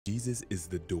Jesus is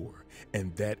the door,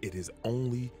 and that it is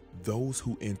only those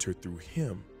who enter through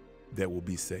him that will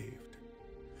be saved.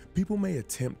 People may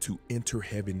attempt to enter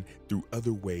heaven through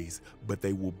other ways, but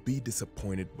they will be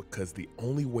disappointed because the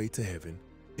only way to heaven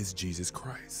is Jesus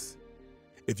Christ.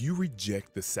 If you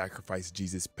reject the sacrifice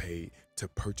Jesus paid to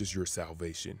purchase your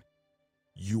salvation,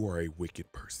 you are a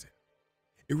wicked person.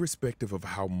 Irrespective of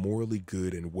how morally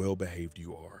good and well-behaved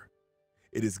you are,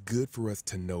 it is good for us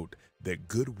to note that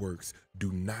good works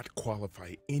do not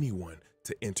qualify anyone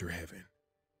to enter heaven.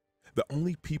 The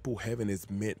only people heaven is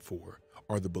meant for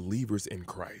are the believers in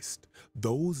Christ,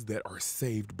 those that are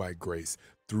saved by grace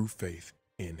through faith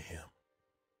in him.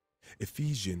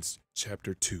 Ephesians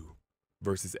chapter 2,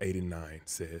 verses 8 and 9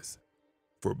 says,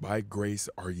 "For by grace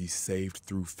are ye saved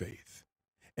through faith,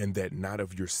 and that not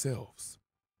of yourselves.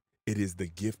 It is the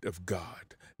gift of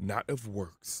God, not of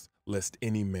works, lest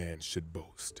any man should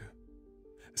boast."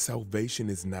 Salvation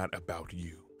is not about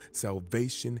you.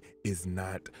 Salvation is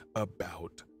not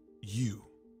about you.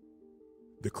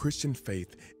 The Christian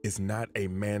faith is not a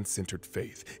man-centered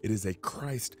faith. It is a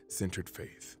Christ-centered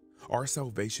faith. Our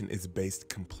salvation is based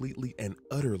completely and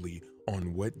utterly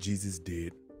on what Jesus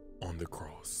did on the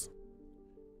cross.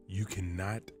 You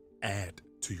cannot add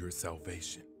to your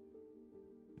salvation.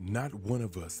 Not one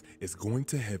of us is going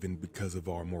to heaven because of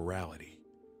our morality,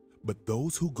 but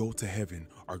those who go to heaven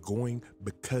are going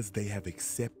because they have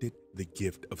accepted the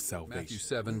gift of salvation. Matthew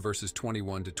 7, verses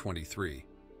 21 to 23.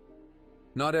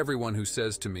 Not everyone who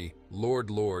says to me, "Lord,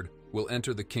 Lord," will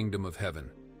enter the kingdom of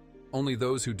heaven. Only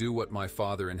those who do what my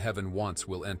Father in heaven wants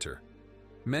will enter.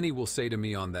 Many will say to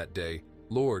me on that day,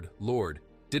 "Lord, Lord,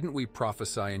 didn't we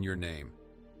prophesy in your name?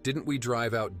 Didn't we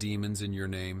drive out demons in your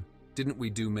name? Didn't we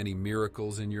do many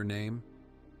miracles in your name?"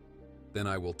 Then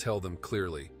I will tell them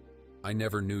clearly, "I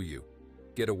never knew you.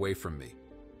 Get away from me,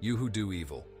 you who do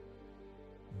evil."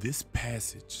 This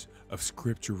passage of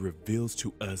scripture reveals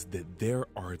to us that there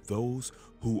are those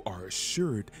who are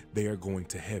assured they are going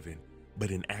to heaven,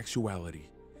 but in actuality,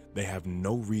 they have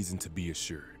no reason to be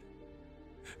assured.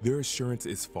 Their assurance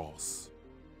is false.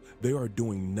 They are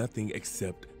doing nothing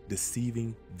except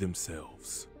deceiving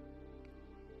themselves.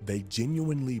 They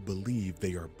genuinely believe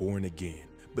they are born again,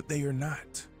 but they are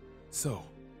not. So,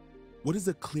 what is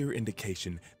a clear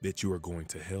indication that you are going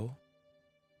to hell?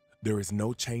 There is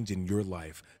no change in your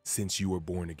life since you were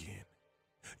born again.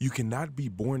 You cannot be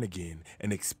born again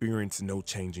and experience no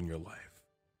change in your life.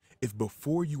 If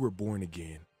before you were born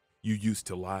again, you used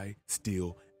to lie,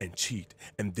 steal, and cheat,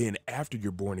 and then after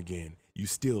you're born again, you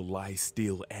still lie,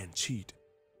 steal, and cheat,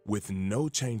 with no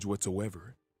change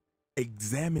whatsoever,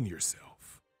 examine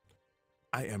yourself.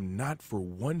 I am not for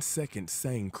 1 second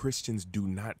saying Christians do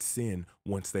not sin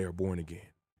once they are born again.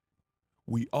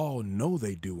 We all know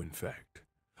they do, in fact.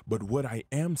 But what I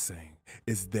am saying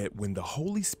is that when the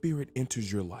Holy Spirit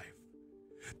enters your life,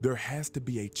 there has to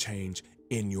be a change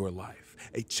in your life,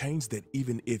 a change that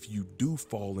even if you do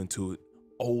fall into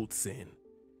old sin,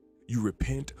 you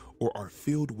repent or are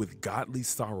filled with godly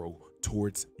sorrow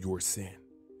towards your sin,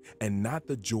 and not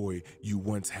the joy you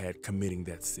once had committing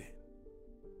that sin.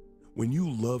 When you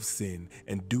love sin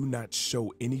and do not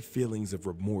show any feelings of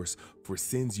remorse for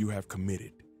sins you have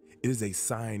committed, it is a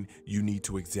sign you need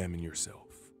to examine yourself.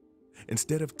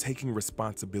 Instead of taking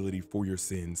responsibility for your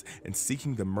sins and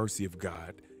seeking the mercy of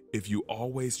God, if you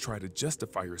always try to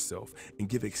justify yourself and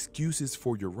give excuses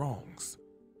for your wrongs,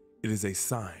 it is a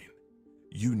sign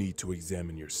you need to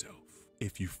examine yourself.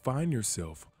 If you find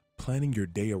yourself planning your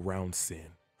day around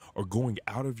sin or going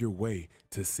out of your way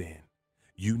to sin,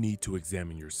 you need to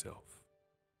examine yourself.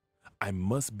 I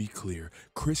must be clear,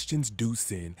 Christians do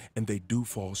sin and they do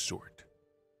fall short.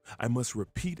 I must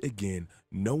repeat again,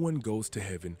 no one goes to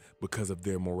heaven because of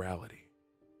their morality.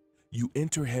 You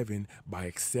enter heaven by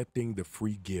accepting the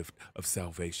free gift of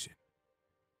salvation.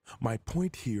 My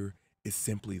point here is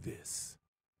simply this.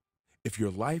 If your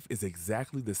life is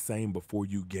exactly the same before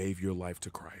you gave your life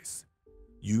to Christ,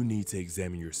 you need to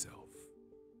examine yourself.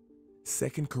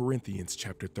 2 Corinthians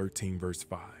chapter 13, verse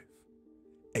 5.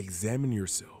 Examine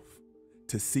yourself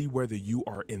to see whether you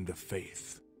are in the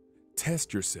faith.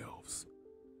 Test yourselves.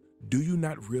 Do you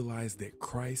not realize that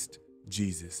Christ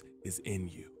Jesus is in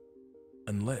you?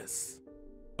 Unless,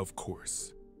 of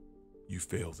course, you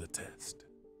fail the test.